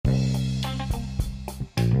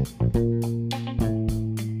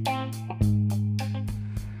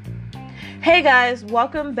Hey guys,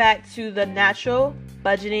 welcome back to the Natural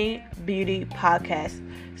Budgeting Beauty Podcast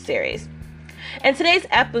series. In today's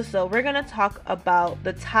episode, we're going to talk about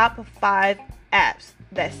the top 5 apps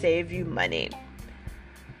that save you money.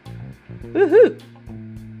 Woohoo!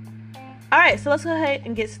 Alright, so let's go ahead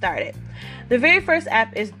and get started. The very first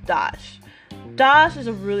app is Dosh. Dosh is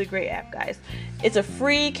a really great app, guys. It's a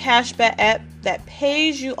free cashback app that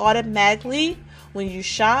pays you automatically when you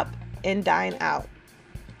shop and dine out.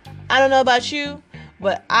 I don't know about you,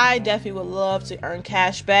 but I definitely would love to earn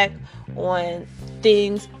cash back on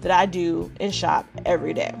things that I do and shop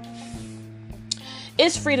every day.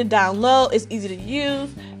 It's free to download. It's easy to use.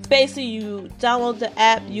 Basically, you download the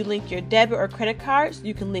app, you link your debit or credit cards.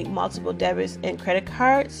 You can link multiple debits and credit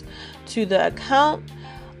cards to the account.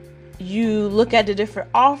 You look at the different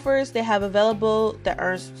offers they have available that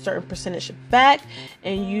earns certain percentage back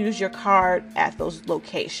and use your card at those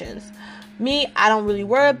locations. Me, I don't really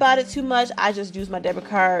worry about it too much. I just use my debit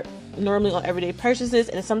card normally on everyday purchases,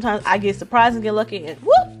 and sometimes I get surprised and get lucky and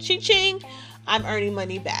whoop, ching, I'm earning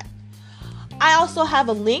money back. I also have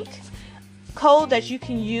a link code that you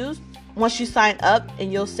can use once you sign up,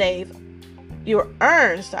 and you'll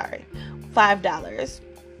earn $5.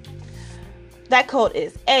 That code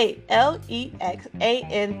is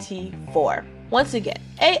ALEXANT4. Once again,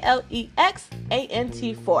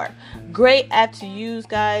 ALEXANT4. Great app to use,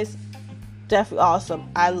 guys. Definitely awesome.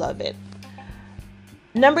 I love it.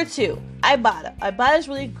 Number 2, Ibotta. Ibotta is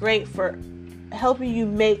really great for helping you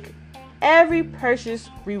make every purchase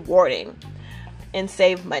rewarding and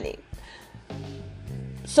save money.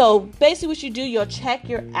 So basically what you do, you'll check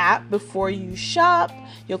your app before you shop.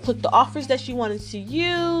 You'll click the offers that you wanted to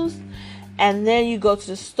use. And then you go to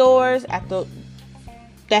the stores that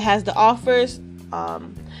has the offers.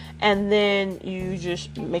 And then you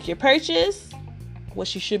just make your purchase,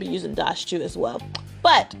 which you should be using Dosh too as well.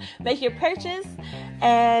 But make your purchase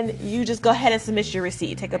and you just go ahead and submit your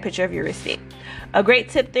receipt. Take a picture of your receipt. A great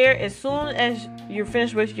tip there, as soon as you're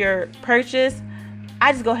finished with your purchase,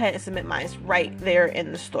 I just go ahead and submit mine right there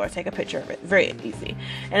in the store. Take a picture of it. Very easy.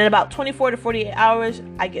 And in about 24 to 48 hours,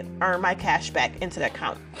 I earn my cash back into the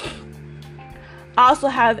account. I also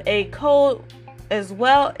have a code as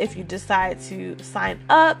well if you decide to sign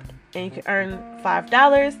up, and you can earn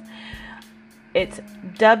 $5. It's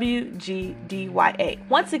WGDYA.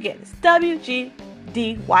 Once again, it's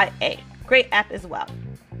WGDYA. Great app as well.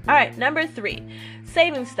 All right, number 3,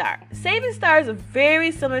 Saving Star. Saving Star is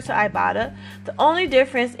very similar to Ibotta. The only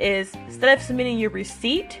difference is instead of submitting your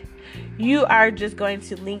receipt, you are just going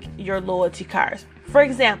to link your loyalty cards. For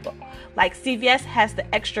example, like CVS has the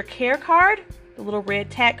Extra Care card, the little red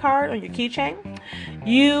tag card on your keychain.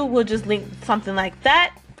 You will just link something like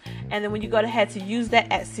that. And then when you go ahead to use that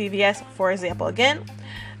at CVS, for example, again,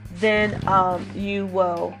 then you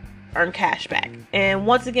will earn cash back. And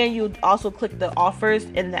once again, you also click the offers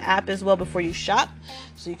in the app as well before you shop,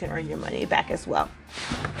 so you can earn your money back as well.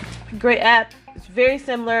 Great app. It's very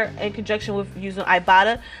similar in conjunction with using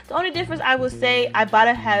Ibotta. The only difference I would say,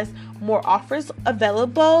 Ibotta has more offers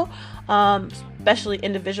available, especially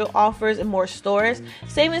individual offers in more stores.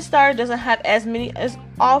 Saving Star doesn't have as many as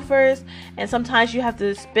offers, and sometimes you have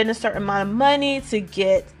to spend a certain amount of money to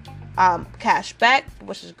get cash back,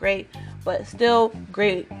 which is great, but still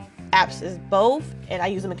great apps is both, and I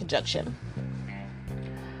use them in conjunction.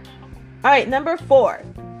 All right, number 4,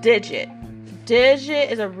 Digit.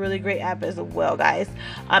 Digit is a really great app as well, guys.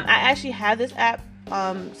 I actually had this app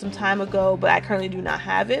some time ago, but I currently do not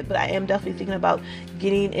have it, but I am definitely thinking about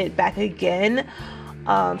getting it back again,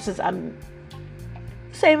 since I'm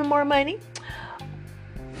saving more money.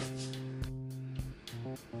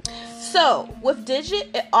 So with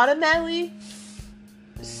Digit, it automatically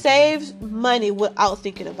saves money without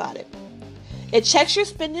thinking about it. It checks your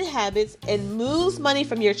spending habits and moves money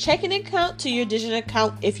from your checking account to your Digit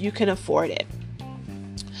account if you can afford it.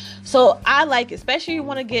 So I like it, especially if you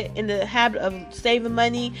want to get in the habit of saving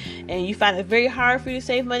money and you find it very hard for you to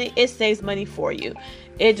save money. It saves money for you.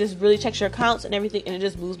 It just really checks your accounts and everything, and it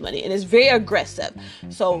just moves money, and it's very aggressive.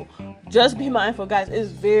 So just be mindful, guys.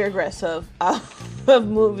 It's very aggressive of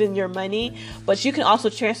moving your money, but you can also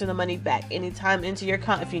transfer the money back anytime into your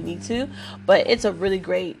account if you need to. But it's a really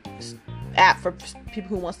great app for people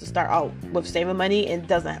who wants to start out with saving money and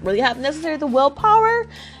doesn't really have necessarily the willpower,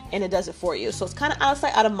 and it does it for you. So it's kind of out of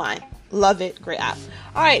sight, out of mind. Love it. Great app.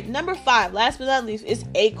 All right, number 5, last but not least, is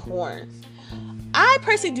Acorns. I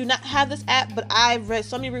personally do not have this app, but I've read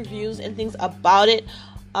so many reviews and things about it.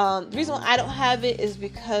 The reason why I don't have it is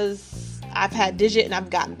because I've had Digit and I've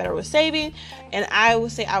gotten better with saving, and I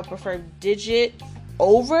would say I would prefer Digit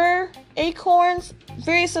over Acorns.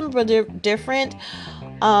 Very similar but different.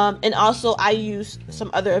 And also I use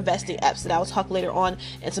some other investing apps that I will talk later on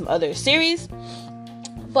in some other series.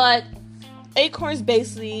 But Acorns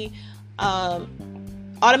basically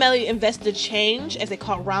automatically invest the change, as they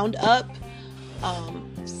call Roundup,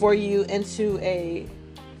 for you into a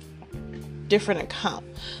different account.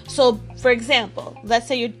 So for example, let's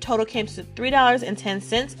say your total came to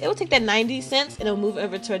 $3.10. It will take that 90 cents and it'll move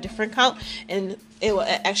over to a different account, and it will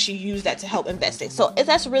actually use that to help investing. So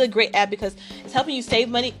that's a really great app because it's helping you save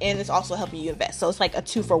money and it's also helping you invest. So it's like a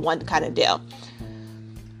 2-for-1 kind of deal.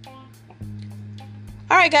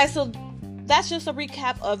 Alright guys, so that's just a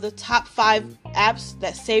recap of the top 5 apps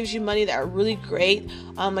that saves you money that are really great.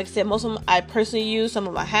 Like I said, most of them I personally use, some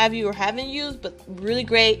of them I have used or haven't used, but really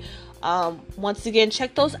great. Once again,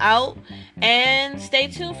 check those out and stay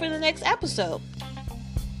tuned for the next episode.